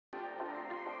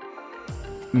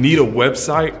Need a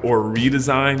website or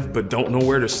redesign but don't know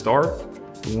where to start?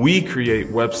 We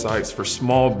create websites for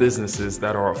small businesses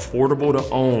that are affordable to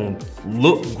own,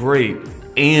 look great,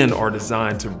 and are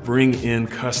designed to bring in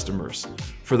customers.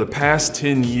 For the past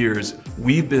 10 years,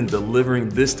 we've been delivering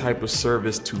this type of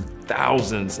service to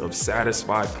thousands of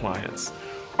satisfied clients.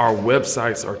 Our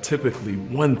websites are typically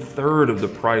 1/3 of the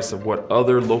price of what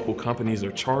other local companies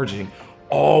are charging,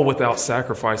 all without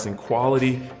sacrificing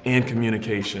quality and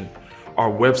communication. Our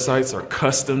websites are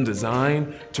custom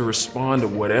designed to respond to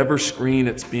whatever screen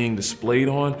it's being displayed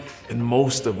on, and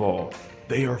most of all,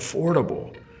 they are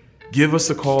affordable. Give us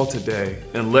a call today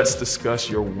and let's discuss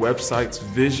your website's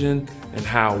vision and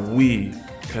how we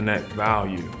connect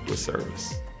value with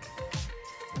service.